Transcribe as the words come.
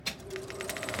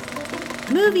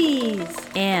movies,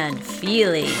 and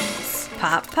feelings.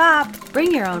 Pop, pop.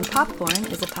 Bring Your Own Popcorn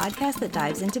is a podcast that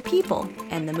dives into people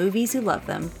and the movies who love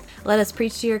them. Let us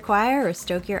preach to your choir or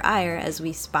stoke your ire as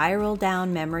we spiral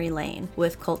down memory lane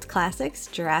with cult classics,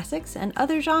 Jurassics, and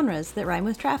other genres that rhyme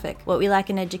with traffic. What we lack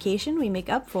in education, we make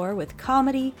up for with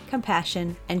comedy,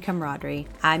 compassion, and camaraderie.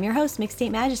 I'm your host,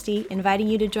 Mixtape Majesty, inviting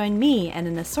you to join me and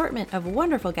an assortment of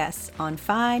wonderful guests on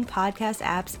fine podcast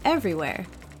apps everywhere.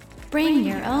 Bring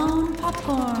your own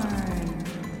popcorn.